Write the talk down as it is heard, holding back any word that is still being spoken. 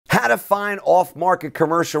How to find off-market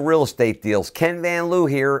commercial real estate deals. Ken Van Liew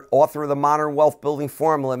here, author of the Modern Wealth Building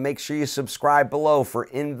Formula. Make sure you subscribe below for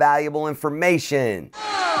invaluable information.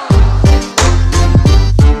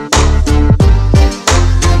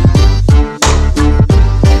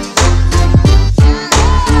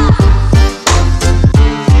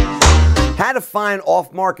 How to find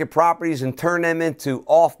off-market properties and turn them into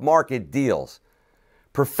off-market deals.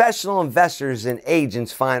 Professional investors and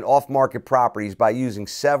agents find off-market properties by using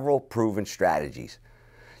several proven strategies.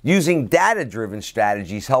 Using data-driven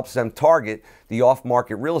strategies helps them target the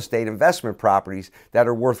off-market real estate investment properties that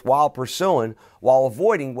are worthwhile pursuing while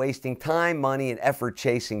avoiding wasting time, money, and effort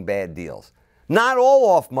chasing bad deals. Not all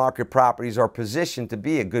off-market properties are positioned to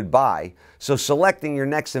be a good buy, so selecting your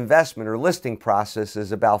next investment or listing process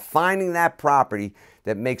is about finding that property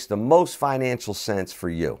that makes the most financial sense for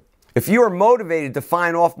you. If you are motivated to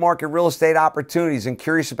find off-market real estate opportunities and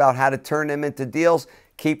curious about how to turn them into deals,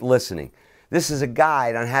 keep listening. This is a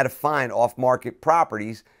guide on how to find off-market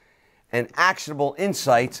properties and actionable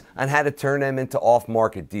insights on how to turn them into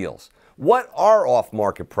off-market deals. What are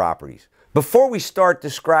off-market properties? Before we start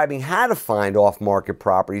describing how to find off-market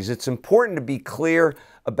properties, it's important to be clear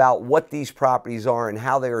about what these properties are and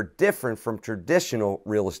how they are different from traditional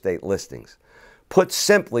real estate listings. Put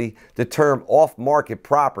simply, the term off-market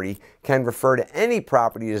property can refer to any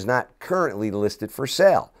property that is not currently listed for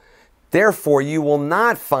sale. Therefore, you will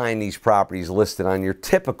not find these properties listed on your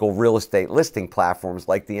typical real estate listing platforms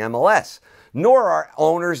like the MLS, nor are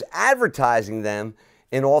owners advertising them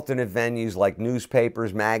in alternate venues like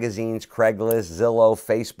newspapers, magazines, Craigslist, Zillow,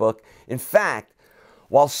 Facebook. In fact,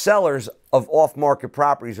 while sellers of off-market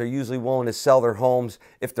properties are usually willing to sell their homes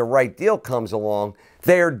if the right deal comes along,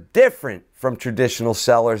 they are different from traditional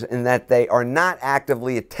sellers in that they are not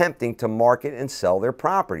actively attempting to market and sell their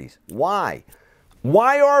properties. Why?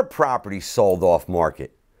 Why are properties sold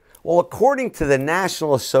off-market? Well, according to the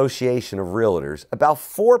National Association of Realtors, about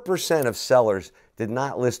 4% of sellers did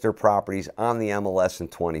not list their properties on the MLS in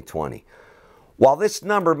 2020. While this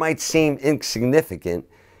number might seem insignificant,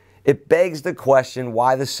 it begs the question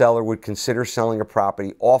why the seller would consider selling a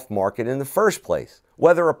property off-market in the first place.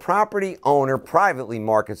 Whether a property owner privately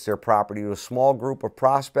markets their property to a small group of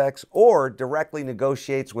prospects or directly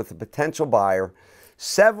negotiates with a potential buyer,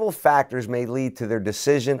 several factors may lead to their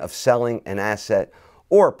decision of selling an asset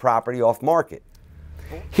or property off-market.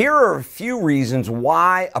 Here are a few reasons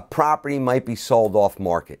why a property might be sold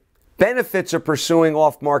off-market. Benefits of pursuing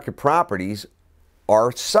off-market properties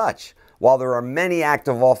are such. While there are many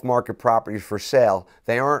active off-market properties for sale,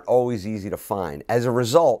 they aren't always easy to find. As a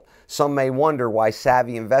result, some may wonder why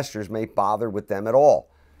savvy investors may bother with them at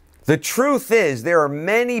all. The truth is, there are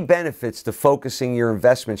many benefits to focusing your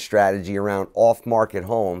investment strategy around off-market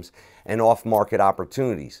homes and off-market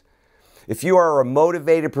opportunities. If you are a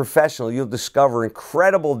motivated professional, you'll discover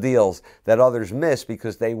incredible deals that others miss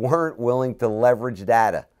because they weren't willing to leverage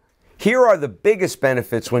data. Here are the biggest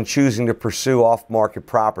benefits when choosing to pursue off-market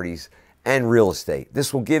properties and real estate.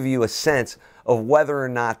 This will give you a sense of whether or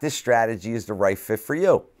not this strategy is the right fit for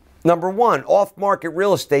you. Number one, off-market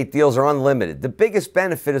real estate deals are unlimited. The biggest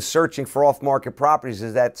benefit of searching for off-market properties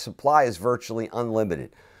is that supply is virtually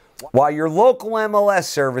unlimited. While your local MLS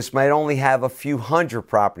service might only have a few hundred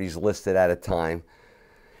properties listed at a time,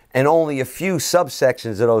 and only a few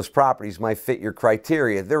subsections of those properties might fit your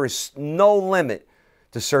criteria, there is no limit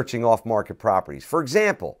to searching off-market properties. For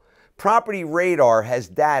example, Property Radar has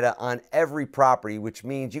data on every property, which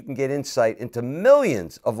means you can get insight into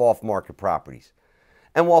millions of off-market properties.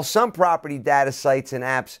 And while some property data sites and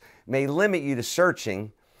apps may limit you to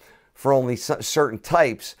searching for only certain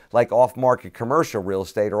types, like off-market commercial real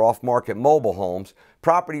estate or off-market mobile homes,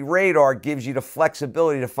 Property Radar gives you the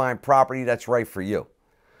flexibility to find property that's right for you.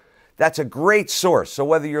 That's a great source. So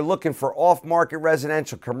whether you're looking for off-market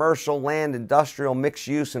residential, commercial, land, industrial, mixed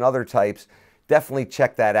use, and other types, definitely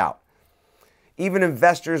check that out. Even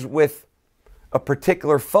investors with a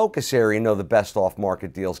particular focus area know the best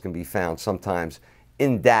off-market deals can be found sometimes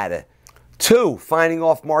in data. Two, finding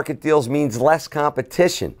off-market deals means less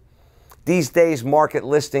competition. These days, market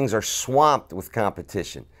listings are swamped with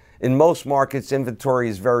competition. In most markets, inventory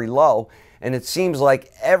is very low, and it seems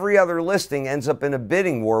like every other listing ends up in a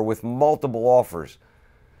bidding war with multiple offers.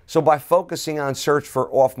 So by focusing on search for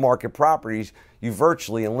off-market properties, you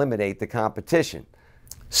virtually eliminate the competition.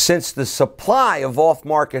 Since the supply of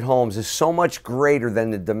off-market homes is so much greater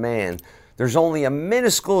than the demand, there's only a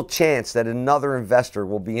minuscule chance that another investor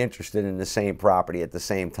will be interested in the same property at the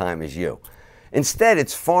same time as you. Instead,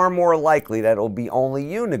 it's far more likely that it'll be only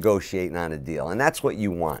you negotiating on a deal, and that's what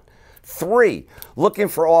you want. 3, looking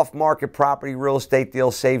for off-market property real estate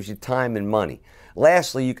deals saves you time and money.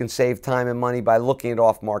 Lastly, you can save time and money by looking at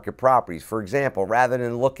off-market properties. For example, rather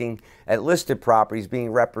than looking at listed properties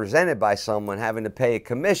being represented by someone having to pay a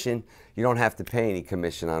commission, you don't have to pay any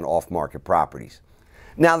commission on off-market properties.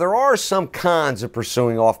 Now, there are some cons of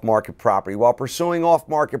pursuing off-market property. While pursuing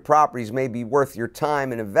off-market properties may be worth your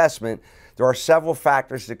time and investment, there are several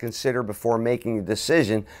factors to consider before making a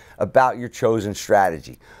decision about your chosen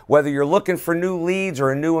strategy. Whether you're looking for new leads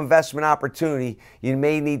or a new investment opportunity, you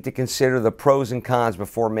may need to consider the pros and cons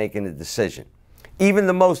before making a decision. Even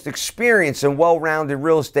the most experienced and well-rounded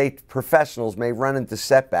real estate professionals may run into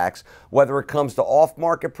setbacks, whether it comes to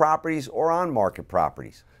off-market properties or on-market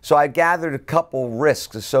properties. So I gathered a couple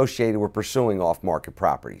risks associated with pursuing off-market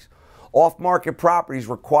properties. Off-market properties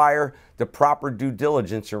require the proper due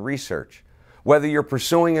diligence and research. Whether you're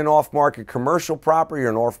pursuing an off-market commercial property or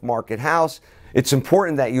an off-market house, it's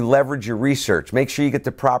important that you leverage your research. Make sure you get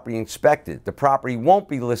the property inspected. The property won't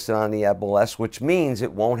be listed on the MLS, which means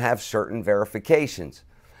it won't have certain verifications.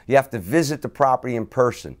 You have to visit the property in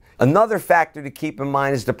person. Another factor to keep in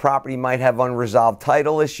mind is the property might have unresolved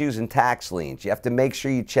title issues and tax liens. You have to make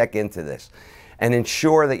sure you check into this and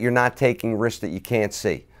ensure that you're not taking risks that you can't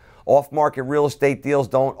see. Off-market real estate deals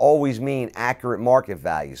don't always mean accurate market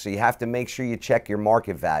value, so you have to make sure you check your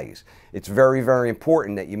market values. It's very, very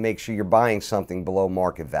important that you make sure you're buying something below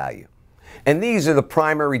market value. And these are the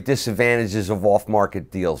primary disadvantages of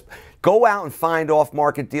off-market deals. Go out and find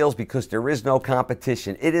off-market deals because there is no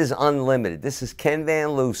competition. It is unlimited. This is Ken Van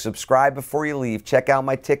Liew. Subscribe before you leave. Check out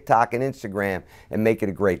my TikTok and Instagram and make it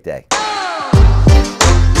a great day.